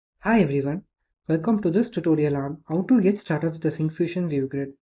Hi everyone, welcome to this tutorial on how to get started with the Syncfusion Vue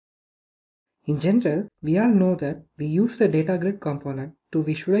Grid. In general, we all know that we use the DataGrid component to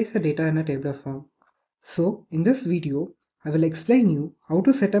visualize the data in a tabular form. So in this video, I will explain you how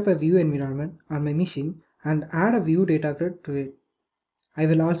to set up a Vue environment on my machine and add a Vue DataGrid to it. I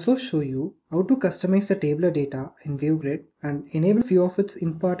will also show you how to customize the tabular data in Vue Grid and enable few of its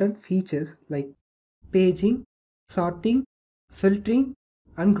important features like paging, sorting, filtering,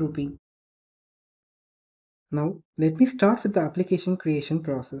 and grouping. Now, let me start with the application creation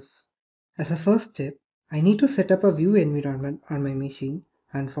process. As a first step, I need to set up a Vue environment on my machine,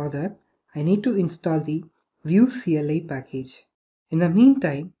 and for that, I need to install the Vue CLI package. In the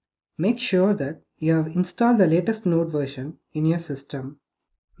meantime, make sure that you have installed the latest Node version in your system.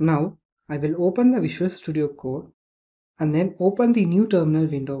 Now, I will open the Visual Studio Code and then open the new terminal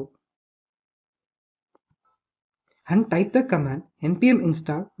window and type the command npm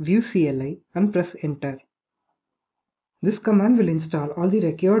install Vue CLI and press enter. This command will install all the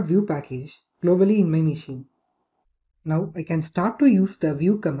required Vue package globally in my machine. Now I can start to use the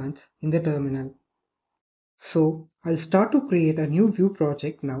Vue commands in the terminal. So I'll start to create a new Vue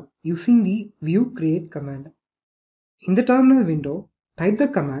project now using the Vue create command. In the terminal window, type the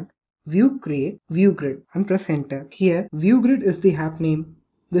command Vue create Vue Grid and press enter. Here Vue Grid is the app name.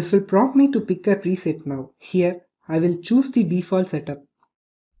 This will prompt me to pick a preset now. Here I will choose the default setup.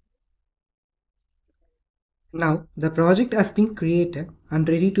 Now the project has been created and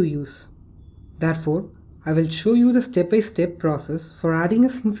ready to use. Therefore, I will show you the step-by-step process for adding a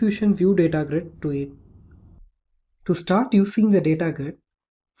Syncfusion Vue DataGrid to it. To start using the DataGrid,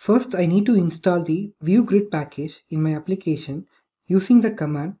 first I need to install the Vue Grid package in my application using the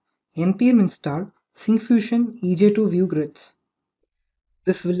command npm install Syncfusion EJ2 Vue Grids.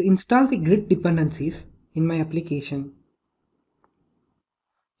 This will install the grid dependencies in my application.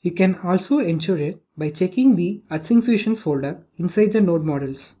 You can also ensure it by checking the @Syncfusion folder inside the node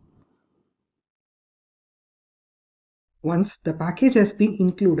modules. Once the package has been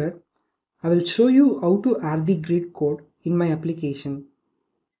included, I will show you how to add the grid code in my application.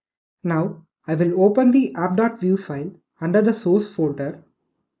 Now I will open the app.vue file under the source folder.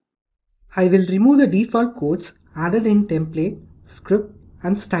 I will remove the default codes added in template, script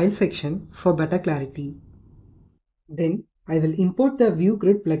and style section for better clarity. Then I will import the Vue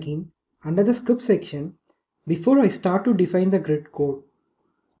Grid plugin under the script section before I start to define the grid code.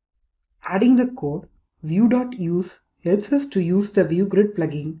 Adding the code vue.use helps us to use the Vue Grid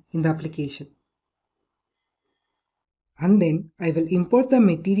plugin in the application. And then I will import the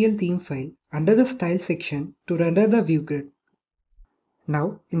material theme file under the style section to render the Vue Grid.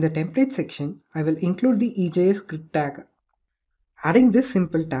 Now in the template section, I will include the EJS grid tag. Adding this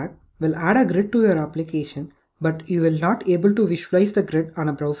simple tag will add a grid to your application, but you will not able to visualize the grid on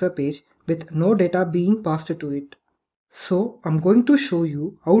a browser page with no data being passed to it. So I'm going to show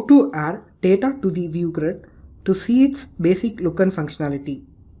you how to add data to the Vue Grid to see its basic look and functionality.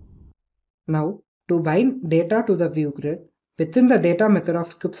 Now to bind data to the Vue Grid, within the data method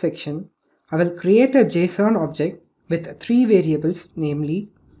of script section, I will create a JSON object with three variables, namely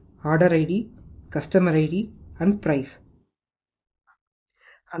order ID, customer ID and price,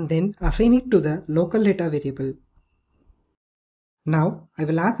 and then assign it to the local data variable. Now I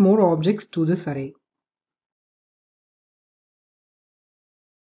will add more objects to this array.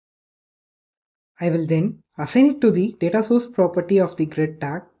 I will then assign it to the data source property of the grid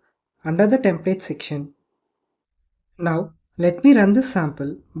tag under the template section. Now let me run this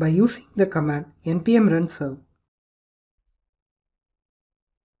sample by using the command npm run serve.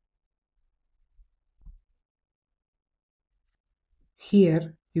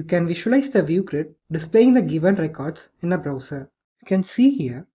 Here you can visualize the Vue Grid displaying the given records in a browser. You can see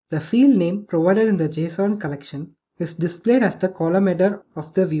here the field name provided in the JSON collection is displayed as the column header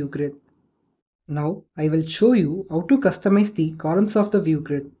of the Vue Grid. Now I will show you how to customize the columns of the Vue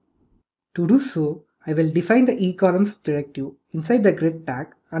Grid. To do so, I will define the eColumns directive inside the grid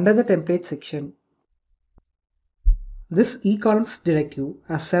tag under the template section. This eColumns directive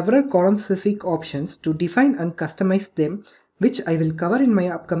has several column-specific options to define and customize them, which I will cover in my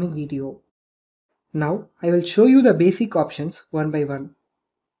upcoming video. Now I will show you the basic options one by one.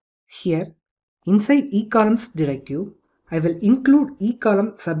 Here, inside eColumns directive, I will include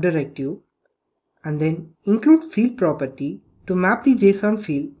eColumn subdirective and then include field property to map the JSON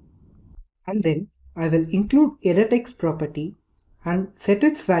field, and then I will include editText property and set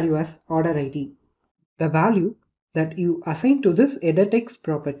its value as order ID. The value that you assign to this editText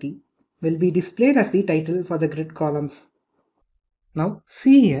property will be displayed as the title for the grid columns. Now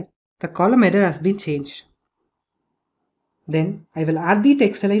see here, the column header has been changed. Then I will add the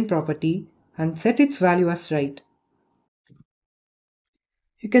text align property and set its value as right.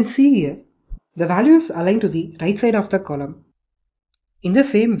 You can see here, the value is aligned to the right side of the column. In the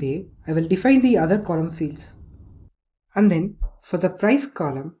same way, I will define the other column fields. And then for the price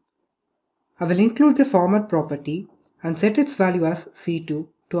column, I will include the format property and set its value as C2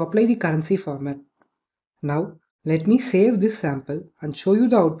 to apply the currency format. Now let me save this sample and show you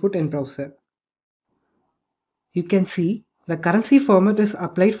the output in browser. You can see the currency format is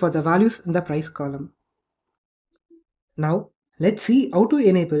applied for the values in the price column. Now let's see how to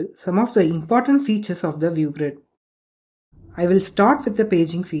enable some of the important features of the Vue Grid. I will start with the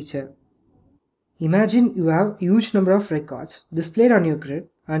paging feature. Imagine you have a huge number of records displayed on your grid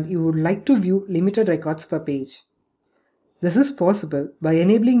and you would like to view limited records per page. This is possible by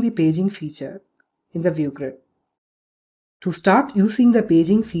enabling the paging feature in the Vue Grid. To start using the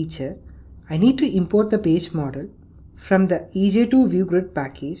paging feature, I need to import the page model from the EJ2 Vue Grid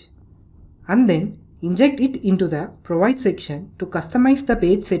package and then inject it into the Provide section to customize the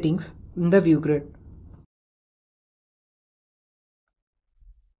page settings in the Vue Grid.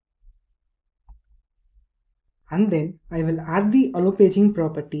 And then I will add the allow paging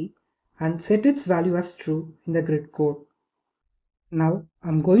property and set its value as true in the grid code. Now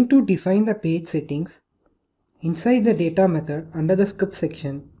I'm going to define the page settings inside the data method under the script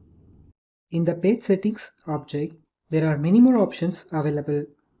section. In the page settings object, there are many more options available.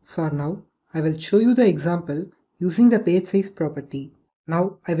 For now, I will show you the example using the page size property.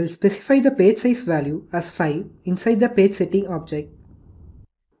 Now I will specify the page size value as 5 inside the page setting object.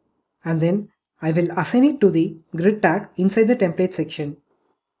 And then I will assign it to the grid tag inside the template section.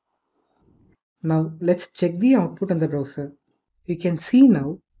 Now let's check the output in the browser. You can see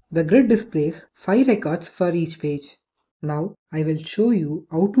now the grid displays 5 records for each page. Now I will show you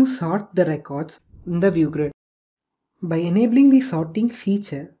how to sort the records in the Vue Grid. By enabling the sorting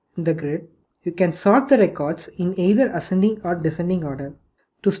feature in the grid, you can sort the records in either ascending or descending order.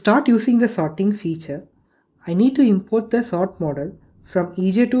 To start using the sorting feature, I need to import the sort model from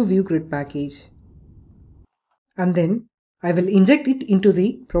EJ2 Vue Grid package. And then I will inject it into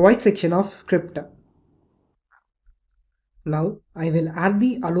the Provide section of script. Now I will add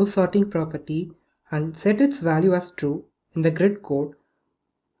the allow sorting property and set its value as true in the grid code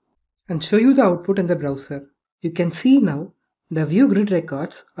and show you the output in the browser. You can see now the Vue Grid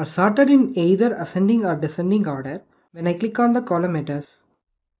records are sorted in either ascending or descending order when I click on the column headers.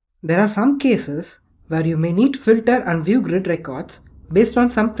 There are some cases where you may need to filter and view grid records based on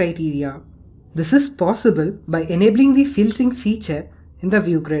some criteria. This is possible by enabling the filtering feature in the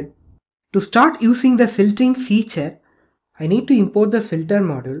Vue Grid. To start using the filtering feature, I need to import the filter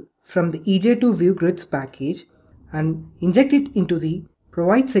module from the EJ2 Vue Grids package and inject it into the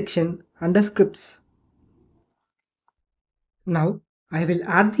Provide section under scripts. Now I will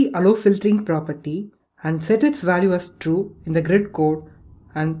add the allow filtering property and set its value as true in the grid code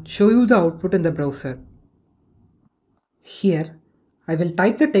and show you the output in the browser. Here I will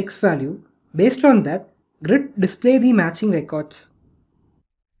type the text value. Based on that, grid display the matching records.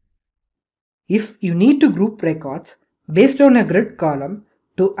 If you need to group records based on a grid column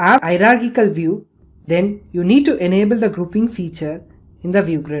to have hierarchical view, then you need to enable the grouping feature in the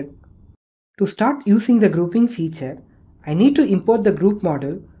Vue Grid. To start using the grouping feature, I need to import the group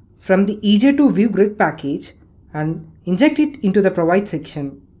model from the EJ2 Vue Grid package and inject it into the Provide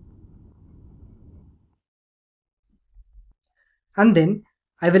section. And then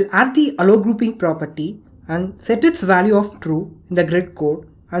I will add the allow grouping property and set its value of true in the grid code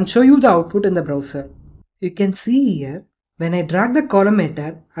and show you the output in the browser. You can see here, when I drag the column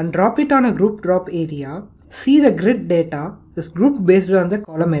header and drop it on a group drop area, see the grid data is grouped based on the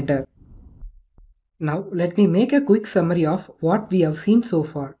column header. Now let me make a quick summary of what we have seen so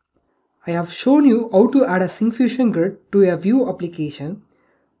far. I have shown you how to add a Syncfusion grid to a Vue application.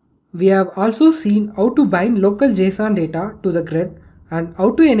 We have also seen how to bind local JSON data to the grid and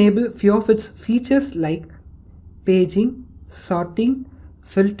how to enable few of its features like paging, sorting,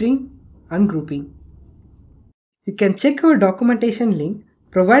 filtering, and grouping. You can check our documentation link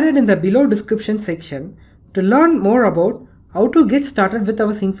provided in the below description section to learn more about how to get started with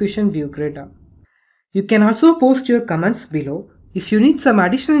our Syncfusion Vue Grid. You can also post your comments below if you need some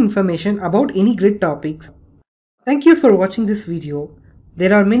additional information about any grid topics. Thank you for watching this video.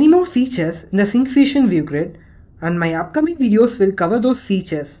 There are many more features in the Syncfusion Vue Grid and my upcoming videos will cover those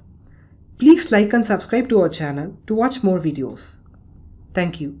features. Please like and subscribe to our channel to watch more videos.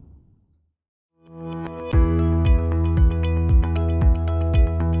 Thank you.